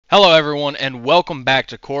Hello everyone and welcome back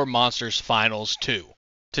to KORR Monsters Finals 2.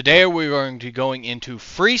 Today we're going to be going into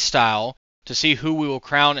Freestyle to see who we will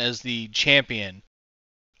crown as the champion.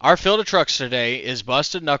 Our field of trucks today is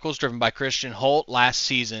Busted Knuckles driven by Holt, last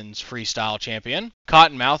season's Freestyle champion.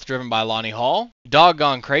 Cottonmouth driven by Lonnie Hall.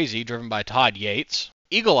 Doggone Crazy driven by Todd Yates.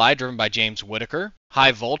 Eagle Eye driven by James Whitaker.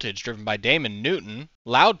 High Voltage driven by Damon.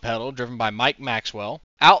 Loud Pedal driven by Maxwell.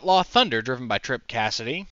 Outlaw Thunder driven by Tripp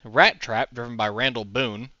Cassidy. Rat Trap driven by Randall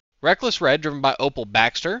Boone. Reckless Red driven by Opal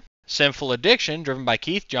Baxter. Sinful Addiction driven by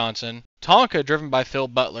Keith Johnson. Tonka driven by Phil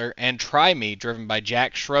Butler. And Try Me driven by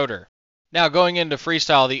Jack Schroeder. Now going into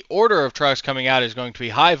Freestyle, the order of trucks coming out is going to be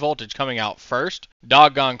High Voltage coming out first,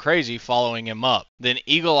 Doggone Crazy following him up, then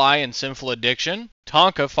Eagle Eye and Sinful Addiction,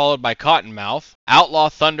 Tonka followed by Cottonmouth, Outlaw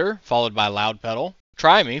Thunder followed by Loud Pedal,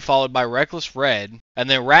 Try Me followed by Reckless Red, and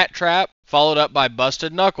then Rat Trap followed up by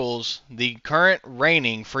Busted Knuckles, the current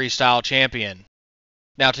reigning Freestyle champion.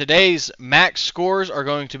 Now today's max scores are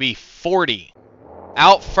going to be 40.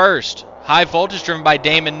 Out first, High Voltage driven by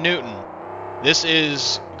Damon. This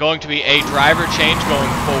is going to be a driver change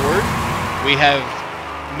going forward. We have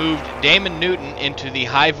moved Damon into the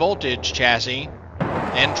High Voltage chassis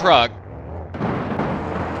and truck.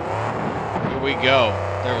 Here we go.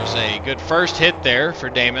 There was a good first hit there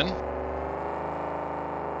for Damon.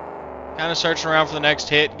 Kind of searching around for the next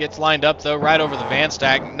hit. Gets lined up though, right over the van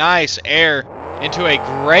stack. Nice air into a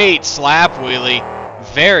great slap wheelie.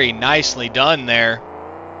 Very nicely done there.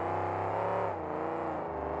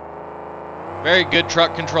 Very good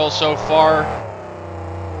truck control so far.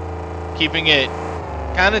 Keeping it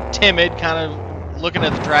kind of timid, kind of looking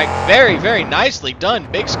at the track. Very, very nicely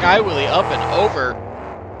done. Big sky wheelie up and over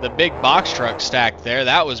the big box truck stack there.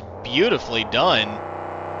 That was beautifully done.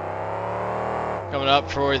 Coming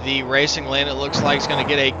up for the racing lane, it looks like it's going to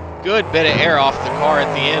get a good bit of air off the car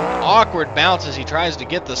at the end. Awkward bounce as he tries to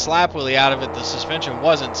get the slap wheelie out of it. The suspension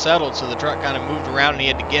wasn't settled, so the truck kind of moved around and he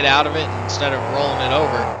had to get out of it instead of rolling it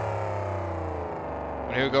over.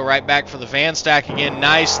 But here we go, right back for the van stack again.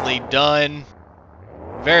 Nicely done.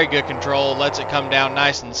 Very good control. Lets it come down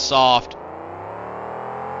nice and soft.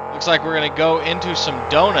 Looks like we're going to go into some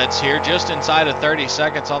donuts here just inside of 30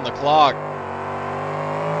 seconds on the clock.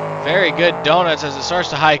 Very good donuts. As it starts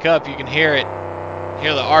to hike up, you can hear it.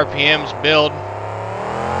 Hear the RPMs build.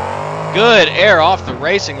 Good air off the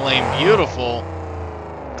racing lane. Beautiful.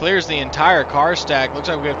 Clears the entire car stack. Looks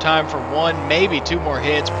like we have time for one, maybe two more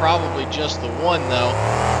hits. Probably just the one, though.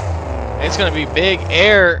 It's going to be big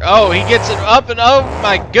air. Oh, he gets it up and oh,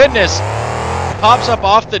 my goodness. Pops up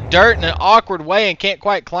off the dirt in an awkward way and can't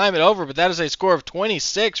quite climb it over, but that is a score of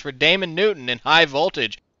 26 for Damon in High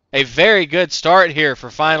Voltage. A very good start here for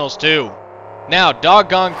Finals 2. Now,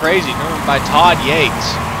 Doggone Crazy, driven by Todd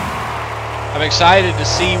Yates. I'm excited to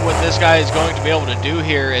see what this guy is going to be able to do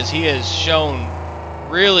here, as he has shown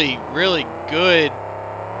really, really good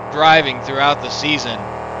driving throughout the season.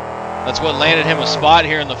 That's what landed him a spot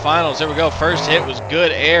here in the finals. There we go. First hit was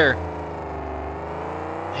good air.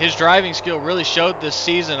 His driving skill really showed this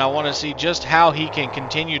season. I want to see just how he can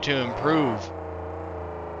continue to improve.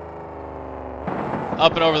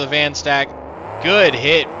 Up and over the van stack. Good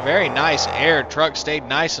hit. Very nice air. Truck stayed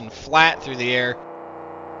nice and flat through the air.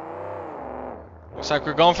 Looks like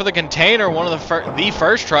we're going for the container. One of the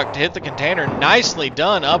first truck to hit the container. Nicely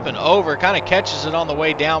done. Up and over. Kind of catches it on the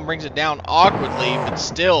way down. Brings it down awkwardly, but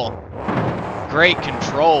still great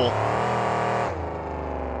control.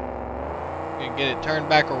 Gonna get it turned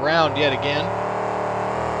back around yet again.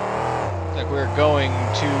 Looks like we're going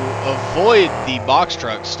to avoid the box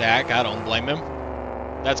truck stack. I don't blame him.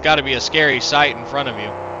 That's got to be a scary sight in front of you.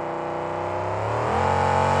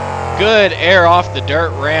 Good air off the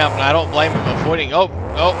dirt ramp, and I don't blame him avoiding. Oh,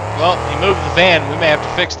 well, he moved the van. We may have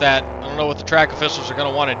to fix that. I don't know what the track officials are going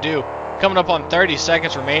to want to do. Coming up on 30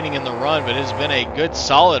 seconds remaining in the run, but it's been a good,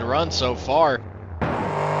 solid run so far.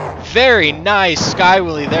 Very nice sky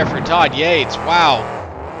wheelie there for Todd Yates. Wow.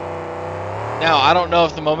 Now, I don't know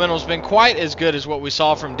if the momentum's been quite as good as what we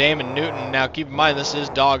saw from Damon. Now, keep in mind, this is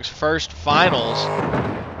Dog's first finals,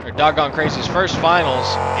 or Doggone Crazy's first finals,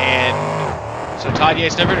 and so Todd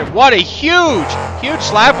Yates never did. What a huge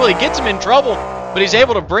slap wheelie. Gets him in trouble, but he's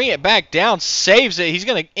able to bring it back down, saves it. He's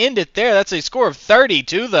going to end it there. That's a score of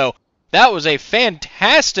 32, though. That was a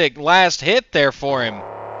fantastic last hit there for him.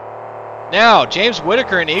 Now, James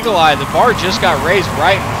Whitaker and Eagle Eye, the bar just got raised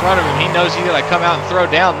right in front of him. He knows he's going to come out and throw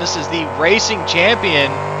down. This is the racing champion.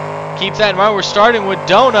 Keep that in mind. We're starting with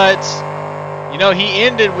donuts. You know, he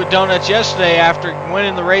ended with donuts yesterday after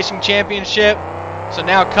winning the racing championship. So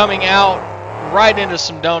now coming out right into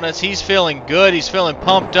some donuts. He's feeling good. He's feeling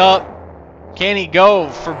pumped up. Can he go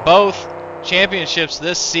for both championships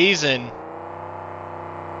this season.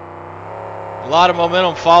 A lot of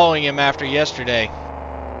momentum following him after yesterday.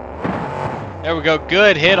 There we go.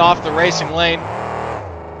 Good hit off the racing lane.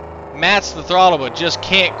 Mats the throttle, but just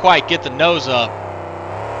can't quite get the nose up.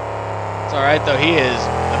 It's alright, though. He is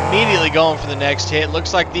immediately going for the next hit.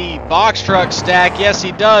 Looks like the box truck stack. Yes,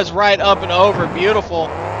 he does. Right up and over. Beautiful.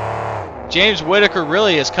 James Whitaker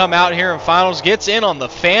really has come out here in finals. Gets in on the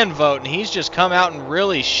fan vote, and he's just come out and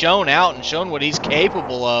really shown out and shown what he's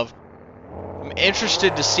capable of. I'm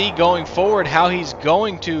interested to see going forward how he's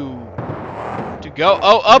going to go.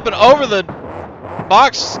 Oh, up and over the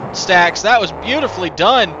box stacks. That was beautifully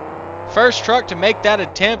done. First truck to make that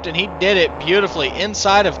attempt, and he did it beautifully.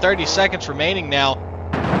 Inside of 30 seconds remaining now.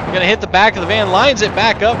 Gonna hit the back of the van, lines it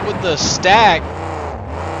back up with the stack.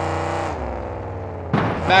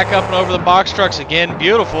 Back up and over the box trucks again.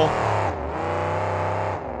 Beautiful.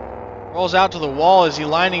 Rolls out to the wall. Is he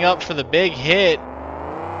lining up for the big hit?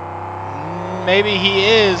 Maybe he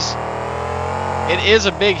is. It is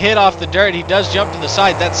a big hit off the dirt. He does jump to the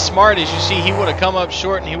side. That's smart. As you see, he would have come up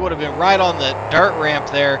short and he would have been right on the dirt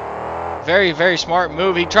ramp there. Very, very smart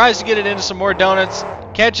move. He tries to get it into some more donuts,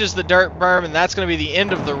 catches the dirt berm, and that's going to be the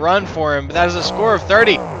end of the run for him. But that is a score of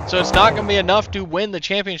 30, so it's not going to be enough to win the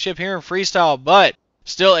championship here in freestyle, but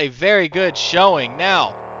still a very good showing.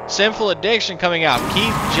 Now, Sinful Addiction coming out.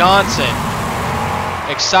 Keith Johnson.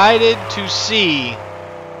 Excited to see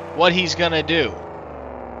what he's going to do.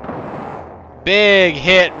 Big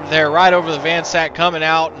hit there right over the van stack, coming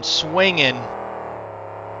out and swinging.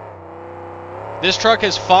 This truck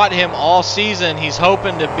has fought him all season. He's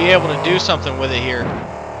hoping to be able to do something with it here.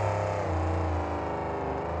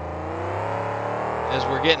 As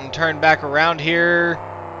we're getting turned back around here,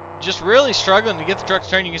 just really struggling to get the truck to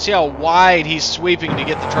turn. You can see how wide he's sweeping to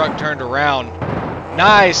get the truck turned around.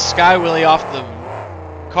 Nice sky wheelie off the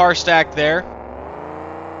car stack there.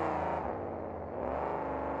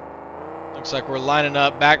 Looks like we're lining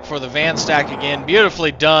up back for the van stack again.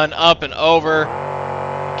 Beautifully done, up and over.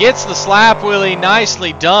 Gets the slap wheelie,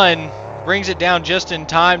 nicely done. Brings it down just in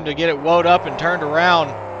time to get it woed up and turned around.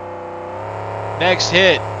 Next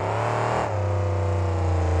hit.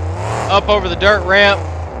 Up over the dirt ramp.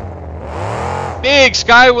 Big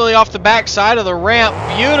sky wheelie off the back side of the ramp.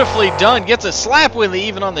 Beautifully done. Gets a slap wheelie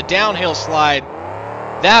even on the downhill slide.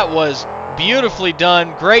 That was beautifully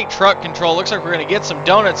done. Great truck control. Looks like we're going to get some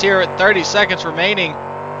donuts here at 30 seconds remaining.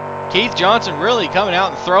 Keith Johnson really coming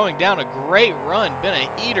out and throwing down a great run. Been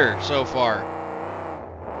a eater so far.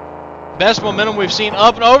 Best momentum we've seen,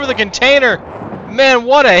 up and over the container. Man,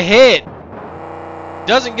 what a hit.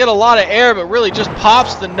 Doesn't get a lot of air, but really just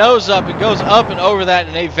pops the nose up and goes up and over that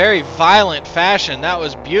in a very violent fashion. That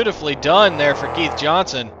was beautifully done there for Keith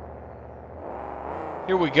Johnson.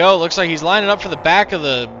 Here we go. Looks like he's lining up for the back of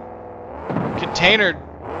the container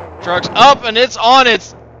trucks. Up, and it's on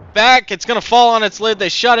its back. It's going to fall on its lid. They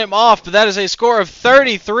shut him off, but that is a score of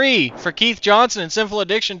 33 for Keith Johnson and Sinful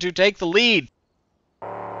Addiction to take the lead.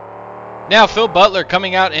 Now Phil Butler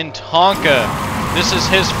coming out in Tonka. This is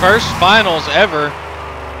his first finals ever,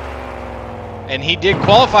 and he did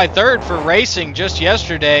qualify third for racing just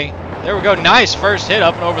yesterday. There we go. Nice first hit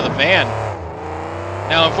up and over the van.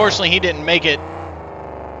 Now unfortunately he didn't make it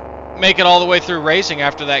all the way through racing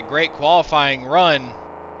after that great qualifying run.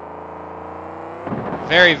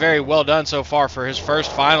 Very, very well done so far for his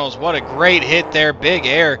first finals. What a great hit there. Big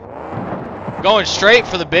air. Going straight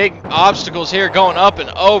for the big obstacles here. Going up and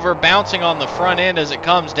over. Bouncing on the front end as it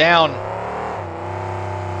comes down.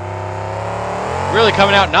 Really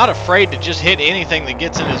coming out, not afraid to just hit anything that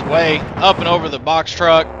gets in his way. Up and over the box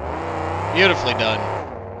truck. Beautifully done.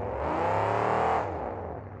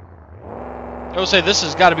 I will say this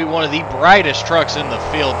has got to be one of the brightest trucks in the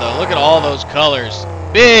field, though. Look at all those colors.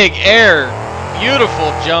 Big air.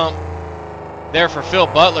 Beautiful jump there for Phil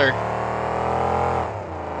Butler.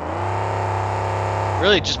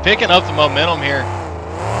 Really just picking up the momentum here.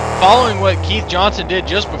 Following what Keith Johnson did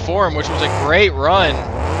just before him, which was a great run.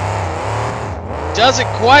 Doesn't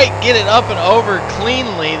quite get it up and over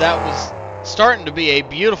cleanly. That was starting to be a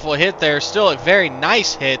beautiful hit there. Still a very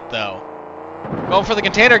nice hit, though. Going for the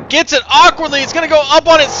container. Gets it awkwardly. It's going to go up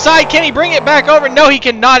on its side. Can he bring it back over? No, he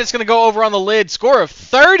cannot. It's going to go over on the lid. Score of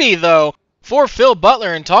 30, though, for Phil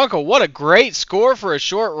Butler and Tonka. What a great score for a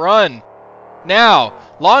short run. Now,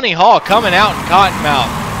 Lonnie Hall coming out in Cottonmouth.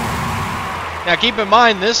 Now, keep in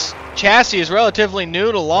mind, this chassis is relatively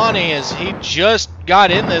new to Lonnie as he just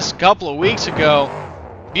got in this a couple of weeks ago.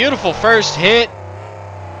 Beautiful first hit.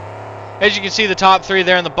 As you can see, the top three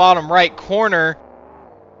there in the bottom right corner.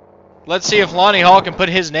 Let's see if Lonnie Hall can put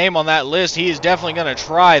his name on that list. He is definitely going to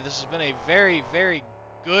try. This has been a very, very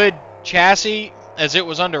good chassis as it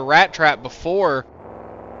was under rat trap before,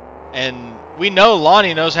 and we know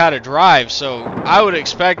Lonnie knows how to drive, so I would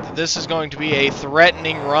expect that this is going to be a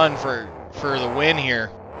threatening run for the win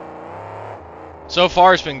here. So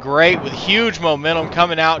far it's been great with huge momentum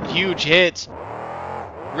coming out, huge hits.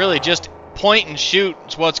 Really just point and shoot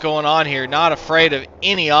is what's going on here. Not afraid of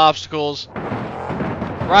any obstacles.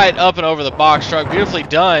 Right up and over the box truck. Beautifully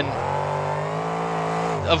done.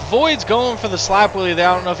 Avoids going for the slap wheelie there.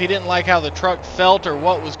 I don't know if he didn't like how the truck felt or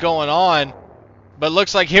what was going on. But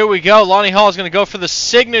looks like here we go. Lonnie Hall is going to go for the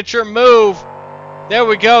signature move. There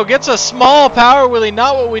we go. Gets a small power wheelie.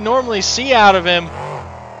 Not what we normally see out of him.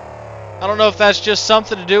 I don't know if that's just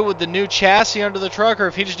something to do with the new chassis under the truck or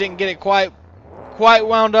if he just didn't get it quite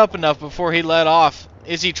wound up enough before he let off.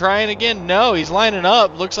 Is he trying again? No, he's lining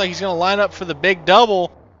up. Looks like he's going to line up for the big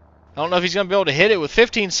double. I don't know if he's going to be able to hit it with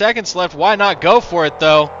 15 seconds left. Why not go for it,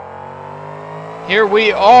 though? Here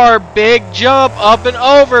we are. Big jump up and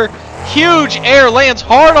over. Huge air. Lands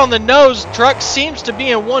hard on the nose. Truck seems to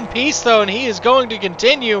be in one piece, though, and he is going to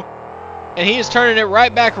continue. And he is turning it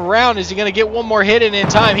right back around. Is he going to get one more hit in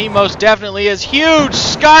time? He most definitely is. Huge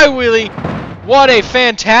sky wheelie. What a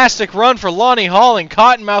fantastic run for Lonnie Hall and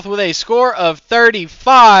Cottonmouth with a score of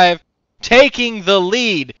 35, taking the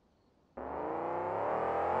lead.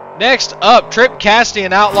 Next up, Tripp, Cassidy,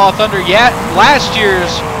 and Outlaw Thunder, last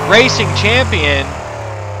year's racing champion.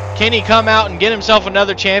 Can he come out and get himself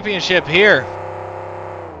another championship here?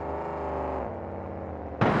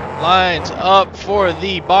 Lines up for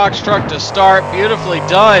the box truck to start. Beautifully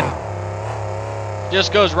done.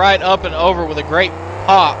 Just goes right up and over with a great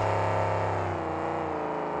pop.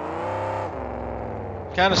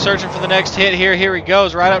 Kind of searching for the next hit here. Here he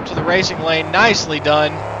goes, right up to the racing lane. Nicely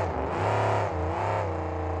done.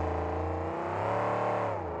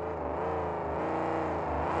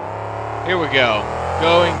 Here we go.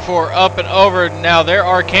 Going for up and over. Now, there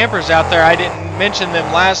are campers out there. I didn't mention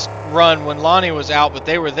them last run when Lonnie was out, but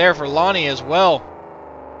they were there for Lonnie as well.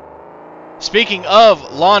 Speaking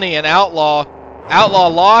of Lonnie and Outlaw, Outlaw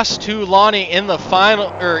lost to Lonnie in the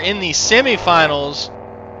semifinals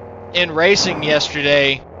in racing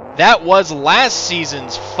yesterday. That was last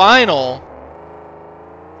season's final,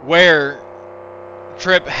 where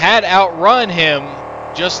Tripp had outrun him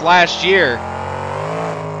just last year.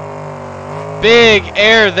 Big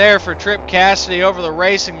air there for Tripp Cassidy over the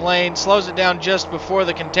racing lane. Slows it down just before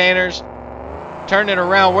the containers. Turn it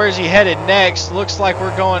around. Where's he headed next? Looks like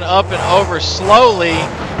we're going up and over slowly.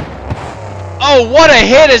 Oh, what a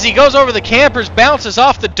hit as he goes over the campers. Bounces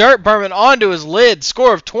off the dirt berm and onto his lid.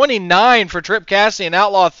 Score of 29 for Tripp Cassidy and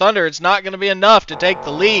Outlaw Thunder. It's not going to be enough to take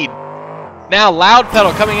the lead. Now loud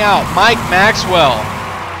pedal coming out. Mike Maxwell.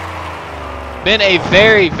 Been a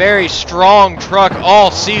very, very strong truck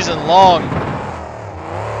all season long.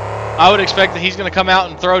 I would expect that he's going to come out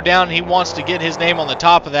and throw down, and he wants to get his name on the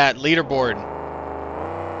top of that leaderboard.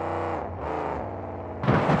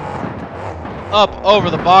 Up over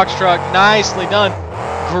the box truck. Nicely done.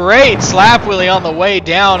 Great slap wheelie on the way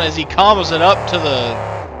down as he combos it up to the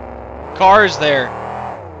cars there.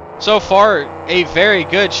 So far, a very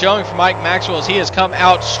good showing for Mike Maxwell as he has come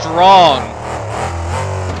out strong.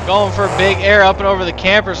 Going for a big air up and over the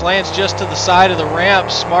campers. Lands just to the side of the ramp.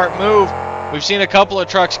 Smart move. We've seen a couple of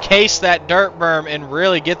trucks case that dirt berm and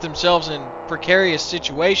really get themselves in precarious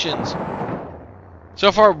situations.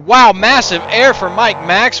 So far, wow, massive air for Mike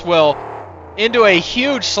Maxwell into a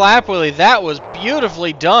huge slap wheelie. That was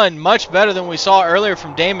beautifully done. Much better than we saw earlier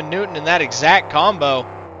from Damon Newton in that exact combo.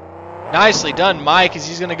 Nicely done, Mike, as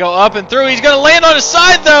he's going to go up and through. He's going to land on his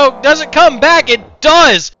side, though. Doesn't come back. It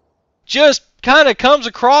does. Just kind of comes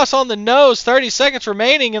across on the nose. 30 seconds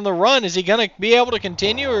remaining in the run. Is he going to be able to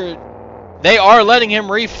continue, or... They are letting him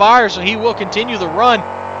refire, so he will continue the run.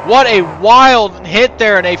 What a wild hit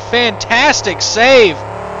there and a fantastic save.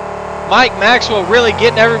 Mike Maxwell really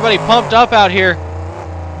getting everybody pumped up out here.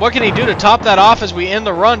 What can he do to top that off as we end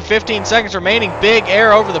the run? 15 seconds remaining. Big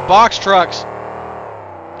air over the box trucks.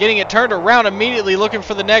 Getting it turned around immediately, looking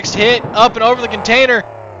for the next hit. Up and over the container.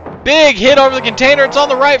 Big hit over the container. It's on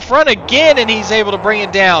the right front again, and he's able to bring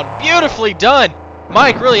it down. Beautifully done.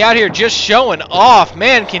 Mike really out here just showing off.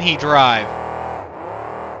 Man, can he drive.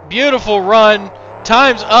 Beautiful run.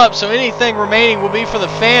 Time's up, so anything remaining will be for the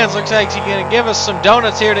fans. Looks like he's going to give us some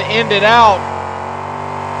donuts here to end it out.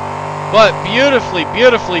 But beautifully,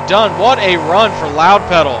 beautifully done. What a run for Loud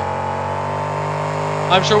Pedal.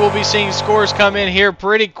 I'm sure we'll be seeing scores come in here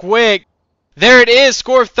pretty quick. There it is,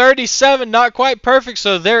 score of 37. Not quite perfect,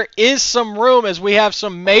 so there is some room as we have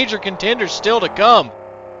some major contenders still to come.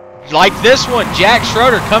 Like this one, Jack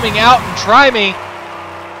Schroeder coming out and try me.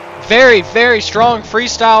 Very, very strong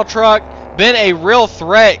freestyle truck. Been a real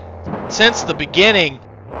threat since the beginning.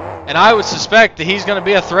 And I would suspect that he's going to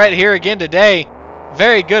be a threat here again today.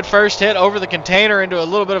 Very good first hit over the container into a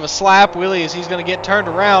little bit of a slap wheelie as he's going to get turned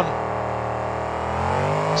around.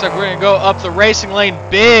 Looks like we're going to go up the racing lane.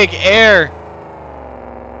 Big air.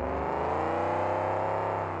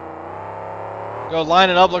 Go line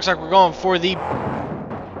it up. Looks like we're going for the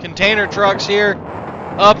container trucks here.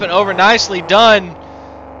 Up and over. Nicely done.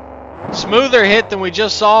 Smoother hit than we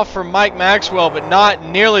just saw from Mike Maxwell, but not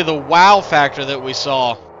nearly the wow factor that we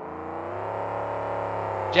saw.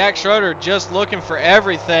 Jack Schroeder just looking for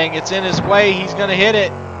everything. It's in his way. He's going to hit it.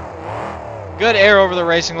 Good air over the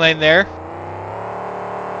racing lane there.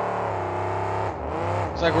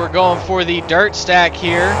 Looks like we're going for the dirt stack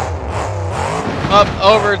here. Up,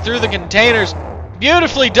 over, through the containers.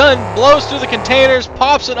 Beautifully done. Blows through the containers.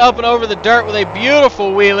 Pops it up and over the dirt with a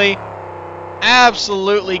beautiful wheelie.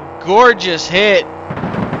 Absolutely gorgeous hit.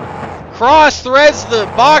 Cross threads the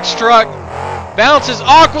box truck. Bounces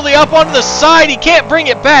awkwardly up onto the side. He can't bring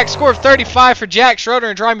it back. Score of 35 for Jack Schroeder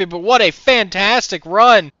and Drive Me, but what a fantastic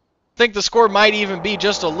run. I think the score might even be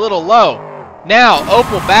just a little low. Now,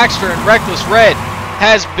 Opal Baxter in Reckless Red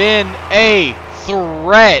has been a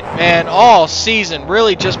threat, man, all season.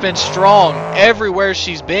 Really just been strong everywhere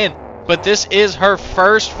she's been. But this is her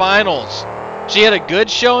first finals. She had a good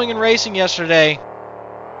showing in racing yesterday.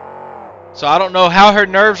 So I don't know how her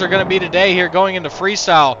nerves are going to be today here going into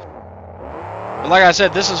freestyle. But like I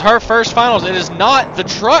said, this is her first finals. It is not the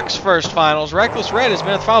truck's first finals. Reckless Red has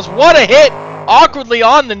been at the finals. What a hit! Awkwardly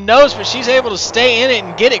on the nose, but she's able to stay in it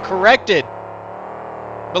and get it corrected.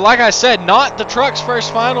 But like I said, not the truck's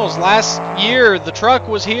first finals. Last year, the truck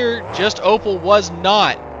was here, just Opal was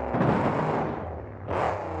not.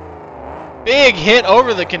 Big hit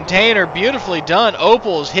over the container, beautifully done.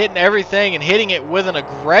 Opal's hitting everything and hitting it with an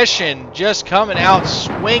aggression, just coming out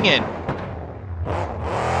swinging.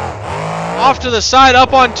 Off to the side,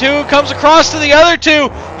 up on two, comes across to the other two.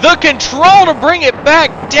 The control to bring it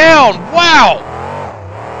back down.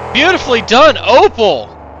 Wow. Beautifully done, Opal.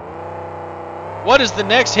 What is the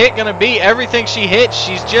next hit going to be? Everything she hits,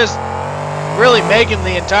 she's just really making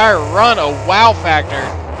the entire run a wow factor.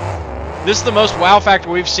 This is the most wow factor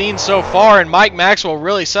we've seen so far, and Mike Maxwell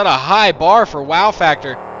really set a high bar for wow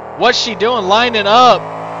factor. What's she doing? Lining up.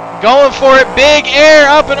 Going for it. Big air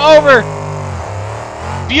up and over.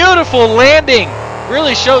 Beautiful landing.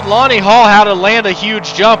 Really showed Lonnie Hall how to land a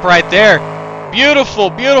huge jump right there. Beautiful,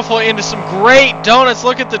 beautiful, into some great donuts.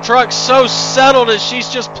 Look at the truck, so settled as she's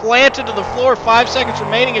just planted to the floor. 5 seconds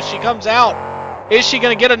remaining as she comes out. Is she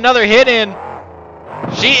going to get another hit in?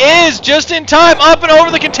 She is, just in time. Up and over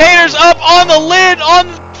the containers, up on the lid, on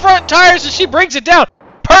the front tires, and she brings it down.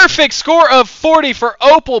 Perfect score of 40 for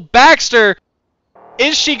Opal Baxter.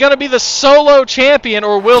 Is she going to be the solo champion,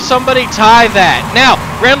 or will somebody tie that? Now,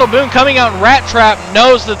 Randall Boone coming out in Rat Trap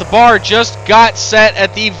knows that the bar just got set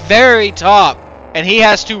at the very top, and he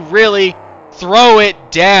has to really throw it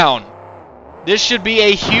down. This should be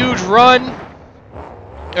a huge run,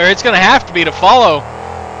 or it's going to have to be to follow.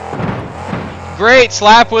 Great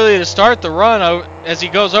slap wheelie to start the run as he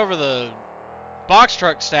goes over the box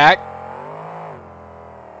truck stack.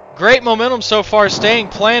 Great momentum so far, staying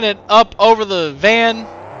planted up over the van.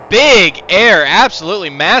 Big air, absolutely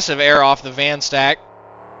massive air off the van stack.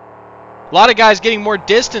 A lot of guys getting more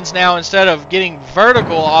distance now instead of getting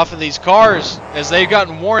vertical off of these cars. As they've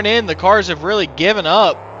gotten worn in, the cars have really given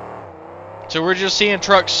up. So we're just seeing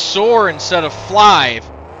trucks soar instead of fly.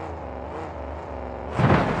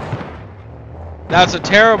 That's a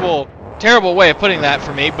terrible, terrible way of putting that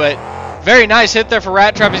for me, but very nice hit there for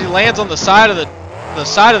Rat Trap as he lands on the side of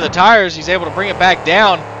the tires. He's able to bring it back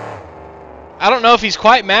down. I don't know if he's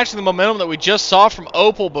quite matching the momentum that we just saw from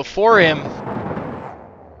Opal before him.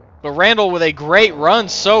 But Randall with a great run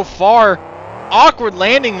so far. Awkward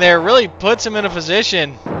landing there really puts him in a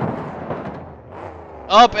position.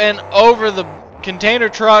 Up and over the container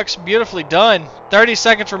trucks. Beautifully done. 30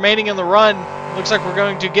 seconds remaining in the run. Looks like we're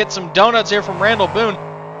going to get some donuts here from Randall Boone.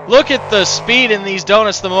 Look at the speed in these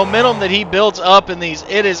donuts, the momentum that he builds up in these.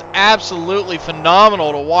 It is absolutely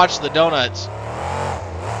phenomenal to watch the donuts.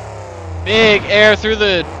 Big air through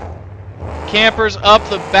the campers, up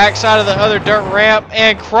the backside of the other dirt ramp,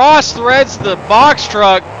 and cross threads the box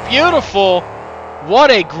truck. Beautiful.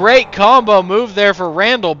 What a great combo move there for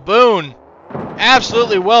Randall Boone.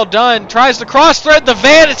 Absolutely well done. Tries to cross thread the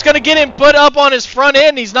van. It's going to get him put up on his front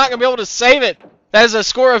end. He's not going to be able to save it. That is a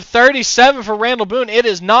score of 37 for Randall Boone. It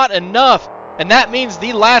is not enough. And that means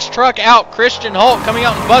the last truck out, Christian Holt, coming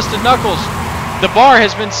out in busted knuckles. The bar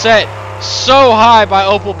has been set so high by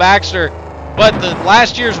Opal Baxter. But the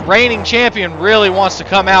last year's reigning champion really wants to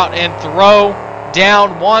come out and throw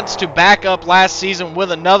down, wants to back up last season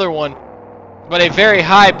with another one. But a very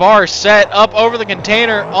high bar set up over the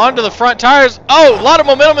container onto the front tires. Oh, a lot of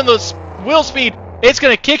momentum in the wheel speed. It's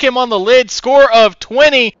going to kick him on the lid. Score of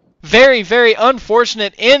 20. Very, very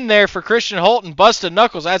unfortunate in there for Christian Holt and Busted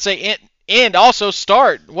Knuckles. I'd say end, also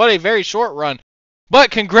start. What a very short run.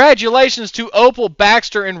 But congratulations to Opal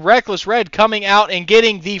Baxter and Reckless Red coming out and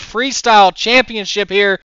getting the Freestyle Championship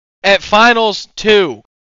here at Finals 2.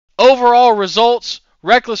 Overall results,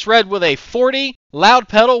 Reckless Red with a 40, Loud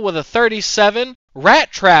Pedal with a 37,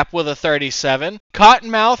 Rat Trap with a 37,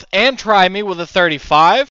 Cottonmouth and Try Me with a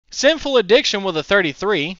 35, Sinful Addiction with a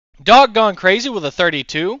 33, Doggone Crazy with a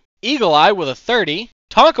 32, Eagle Eye with a 30,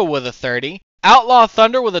 Tonka with a 30, Outlaw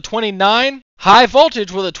Thunder with a 29, High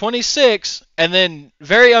Voltage with a 26, and then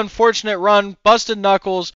very unfortunate run, Busted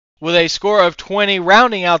Knuckles with a score of 20,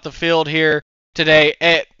 rounding out the field here today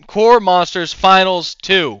at KORR Monsters Finals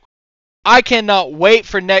 2. I cannot wait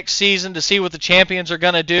for next season to see what the champions are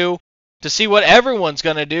going to do, to see what everyone's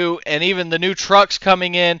going to do, and even the new trucks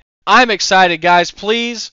coming in. I'm excited, guys.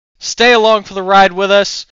 Please stay along for the ride with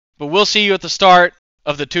us, but we'll see you at the start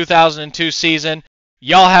of the 2002 season.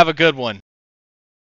 Y'all have a good one.